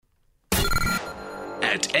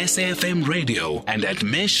at SAFM Radio and at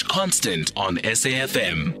Mish Constant on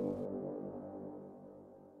SAFM.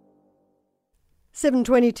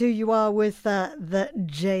 7:22, you are with the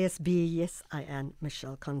JSB. Yes, I am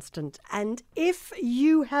Michelle Constant. And if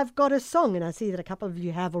you have got a song, and I see that a couple of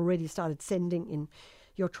you have already started sending in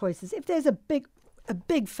your choices, if there's a big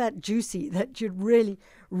fat juicy that you'd really,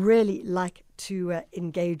 really like to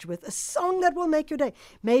engage with, a song that will make your day,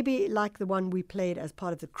 maybe like the one we played as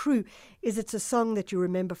part of the crew, it's a song that you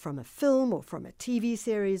remember from a film or from a TV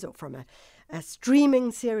series or from a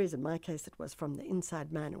streaming series. In my case, it was from The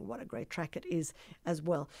Inside Man, and what a great track it is as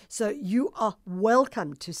well. So you are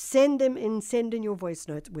welcome to send them in, send in your voice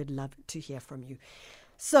notes. We'd love to hear from you.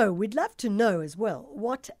 So we'd love to know as well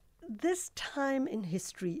what this time in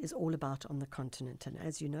history is all about on the continent. And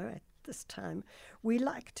as you know, at this time, we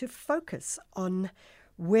like to focus on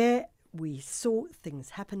where we saw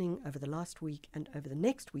things happening over the last week and over the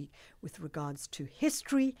next week with regards to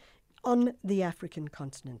history on the African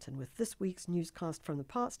continent. And with this week's newscast from the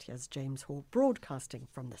past, here's James Hall broadcasting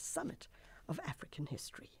from the Summit of African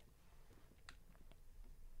History.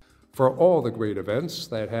 For all the great events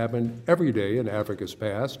that happened every day in Africa's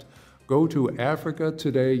past, go to Africa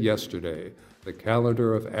Today Yesterday, the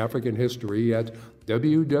calendar of African history at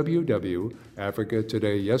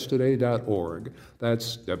www.africatodayyesterday.org.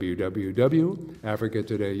 That's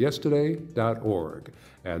www.africatodayyesterday.org.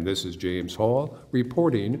 And this is James Hall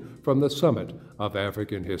reporting from the Summit of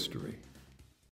African History.